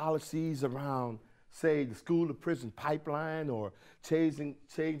changing policies around, say, the school to prison pipeline, or changing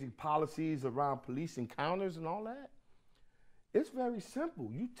policies around police encounters and all that? It's very simple.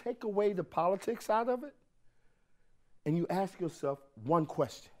 You take away the politics out of it, and you ask yourself one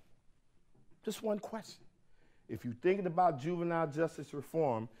question. Just one question. If you're thinking about juvenile justice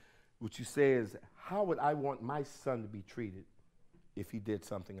reform, what you say is, how would I want my son to be treated if he did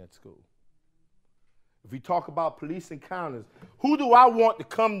something at school? If we talk about police encounters, who do I want to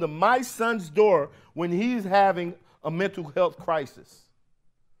come to my son's door when he's having a mental health crisis?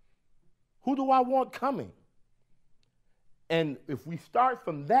 Who do I want coming? And if we start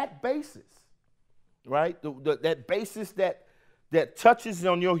from that basis, right, that basis that touches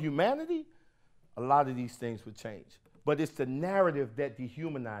on your humanity, a lot of these things would change. But it's the narrative that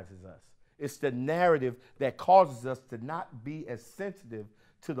dehumanizes us. It's the narrative that causes us to not be as sensitive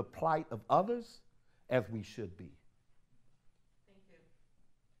to the plight of others as we should be. Thank you.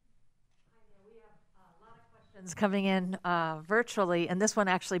 We have a lot of questions coming in virtually, and this one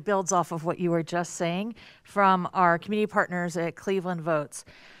actually builds off of what you were just saying from our community partners at Cleveland Votes.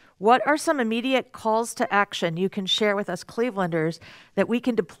 What are some immediate calls to action you can share with us Clevelanders that we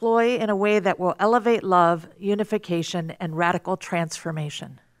can deploy in a way that will elevate love, unification, and radical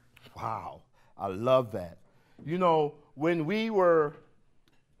transformation? Wow, I love that. You know, when when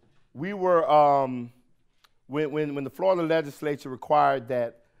the Florida legislature required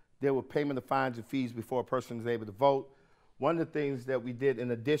that there were payment of fines and fees before a person was able to vote, one of the things that we did in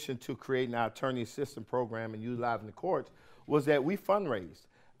addition to creating our attorney assistant program and utilizing the courts was that we fundraised.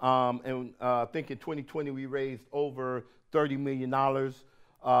 I think in 2020 we raised over $30 million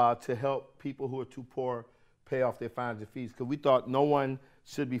to help people who are too poor pay off their fines and fees, because we thought no one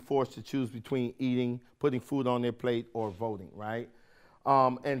should be forced to choose between eating, putting food on their plate, or voting, right?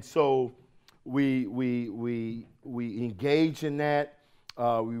 And so we engaged in that.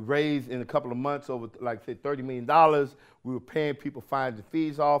 We raised in a couple of months over, like say, $30 million. We were paying people fines and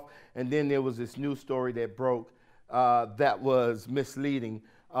fees off. And then there was this news story that broke that was misleading,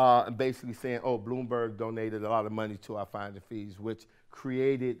 and basically saying, oh, Bloomberg donated a lot of money to our fines and fees, which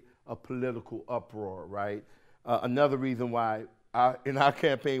created a political uproar, right? Another reason why in our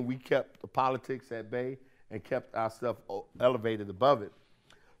campaign we kept the politics at bay and kept our stuff elevated above it.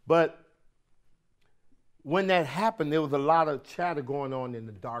 But when that happened, there was a lot of chatter going on in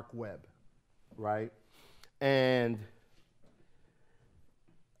the dark web, right? And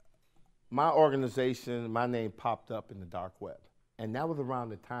my organization, my name popped up in the dark web. And that was around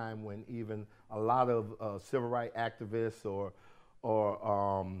the time when even a lot of civil rights activists or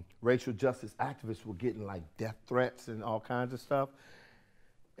racial justice activists were getting like death threats and all kinds of stuff.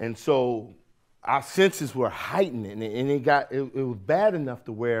 And so our senses were heightened, and it was bad enough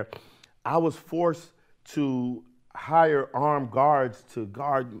to where I was forced to hire armed guards to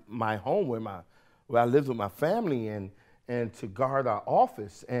guard my home where I lived with my family and to guard our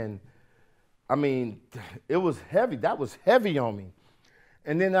office. And I mean, it was heavy. That was heavy on me.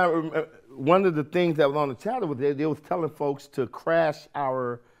 And then one of the things that was on the chatter was they was telling folks to crash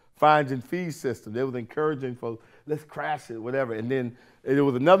our fines and fees system. They was encouraging folks, let's crash it, whatever. And then there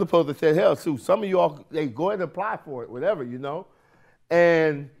was another post that said, hell, Sue, some of you all, they go ahead and apply for it, whatever, you know.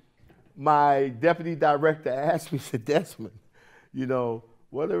 And my deputy director asked me, said, Desmond, you know,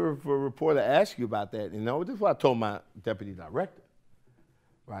 whatever for a reporter asked you about that, you know, this is what I told my deputy director,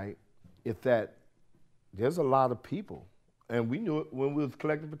 right? If that there's a lot of people, and we knew it when we was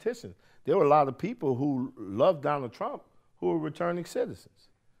collecting petitions, there were a lot of people who loved Donald Trump who were returning citizens.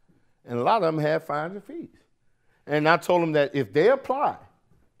 And a lot of them had fines and fees. And I told them that if they apply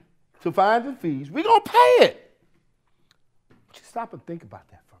to fines and fees, we're going to pay it. But you stop and think about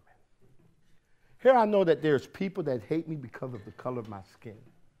that for a minute. Here I know that there's people that hate me because of the color of my skin.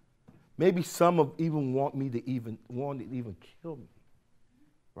 Maybe some of even want to even kill me,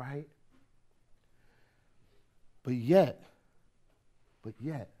 right? But yet,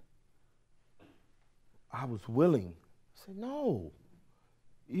 I was willing to say, no,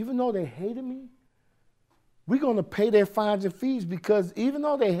 even though they hated me, we're going to pay their fines and fees, because even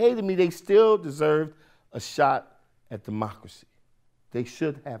though they hated me, they still deserved a shot at democracy. They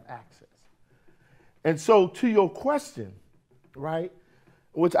should have access. And so to your question, right,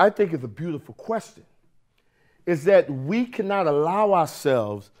 which I think is a beautiful question, is that we cannot allow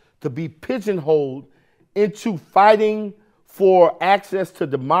ourselves to be pigeonholed into fighting for access to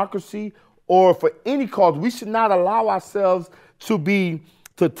democracy or for any cause. We should not allow ourselves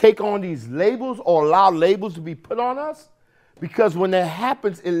to take on these labels or allow labels to be put on us, because when that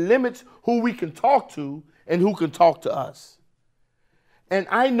happens, it limits who we can talk to and who can talk to us. And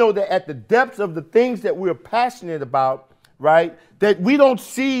I know that at the depths of the things that we're passionate about, right, that we don't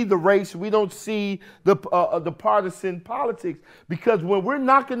see the race, we don't see the partisan politics, because when we're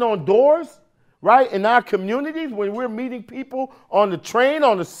knocking on doors, right? In our communities, when we're meeting people on the train,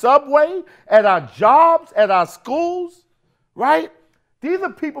 on the subway, at our jobs, at our schools, right? These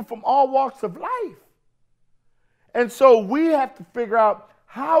are people from all walks of life. And so we have to figure out,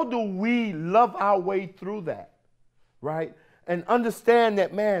 how do we love our way through that, right? And understand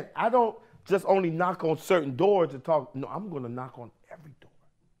that, man, I don't just only knock on certain doors to talk. No, I'm going to knock on every door.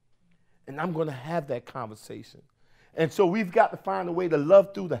 And I'm going to have that conversation. And so we've got to find a way to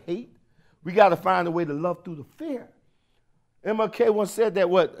love through the hate. We got to find a way to love through the fear. MLK once said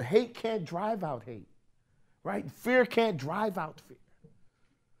that hate can't drive out hate, right? Fear can't drive out fear.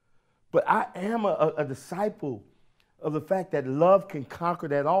 But I am a disciple of the fact that love can conquer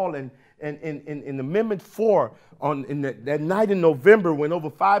that all. And in Amendment 4, that night in November, when over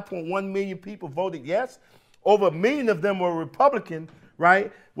 5.1 million people voted yes, over 1 million of them were Republican,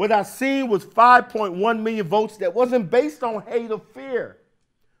 right? What I seen was 5.1 million votes that wasn't based on hate or fear,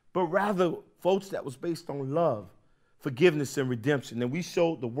 but rather votes that was based on love, forgiveness, and redemption. And we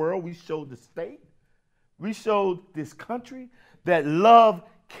showed the world, we showed the state, we showed this country that love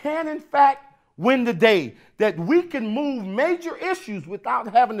can, in fact, win the day, that we can move major issues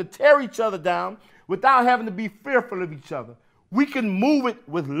without having to tear each other down, without having to be fearful of each other. We can move it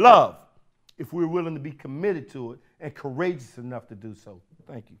with love if we're willing to be committed to it and courageous enough to do so.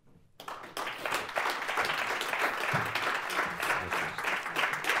 Thank you.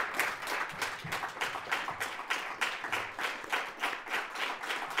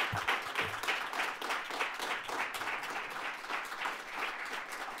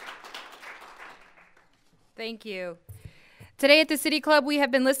 Thank you. Today at the City Club, we have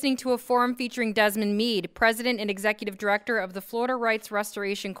been listening to a forum featuring Desmond Meade, President and Executive Director of the Florida Rights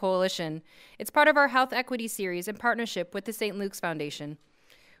Restoration Coalition. It's part of our Health Equity Series in partnership with the St. Luke's Foundation.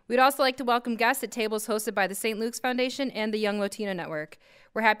 We'd also like to welcome guests at tables hosted by the St. Luke's Foundation and the Young Latino Network.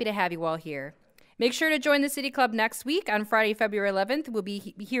 We're happy to have you all here. Make sure to join the City Club next week on Friday, February 11th. We'll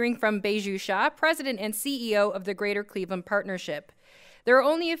be hearing from Beju Shah, President and CEO of the Greater Cleveland Partnership. There are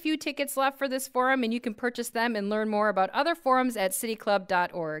only a few tickets left for this forum, and you can purchase them and learn more about other forums at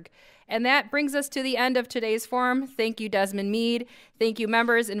cityclub.org. And that brings us to the end of today's forum. Thank you, Desmond Meade. Thank you,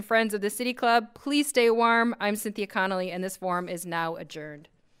 members and friends of the City Club. Please stay warm. I'm Cynthia Connolly, and this forum is now adjourned.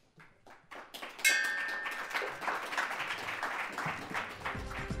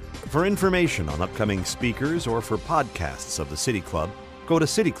 For information on upcoming speakers or for podcasts of the City Club, go to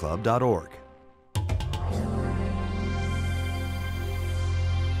cityclub.org.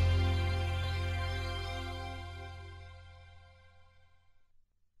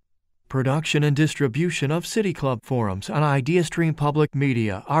 Production and distribution of City Club forums on IdeaStream Public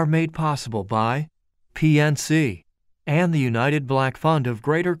Media are made possible by PNC and the United Black Fund of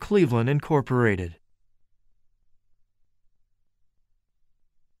Greater Cleveland, Incorporated.